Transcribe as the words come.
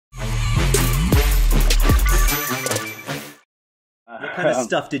What kind of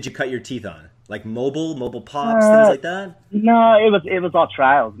stuff did you cut your teeth on? Like mobile pops, things like that? No, it was all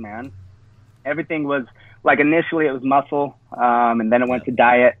trials, man. Everything was like initially it was muscle, and then it went to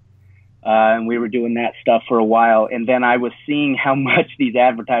diet, and we were doing that stuff for a while. And then I was seeing how much these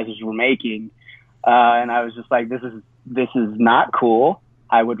advertisers were making, and I was just like, this is not cool.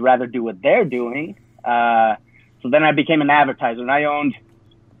 I would rather do what they're doing. So then I became an advertiser, and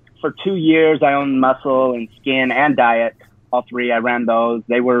for 2 years, I owned muscle and skin and diet, all three. I ran those.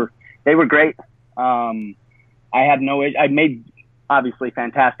 They were great. I made obviously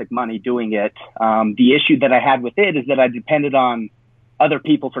fantastic money doing it. The issue that I had with it is that I depended on other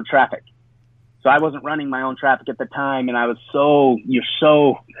people for traffic. So I wasn't running my own traffic at the time, and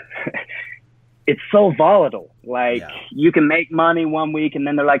it's so volatile. Like, you can make money one week and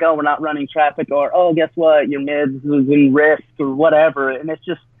then they're like, oh, we're not running traffic, or, oh, guess what? Your mids is in risk or whatever. And it's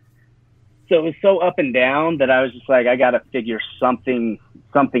just, so it was so up and down that I was just like, I got to figure something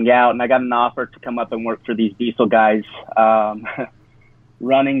out. And I got an offer to come up and work for these diesel guys,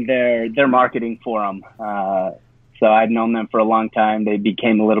 running their marketing for them. So I'd known them for a long time. They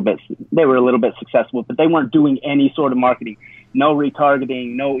were a little bit successful, but they weren't doing any sort of marketing. No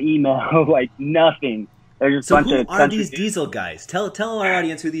retargeting, no email, like nothing. They're just so a bunch of. Who are these diesel guys? Tell our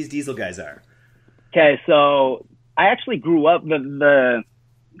audience who these diesel guys are. Okay, so I actually grew up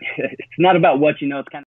it's not about what you know. It's kind of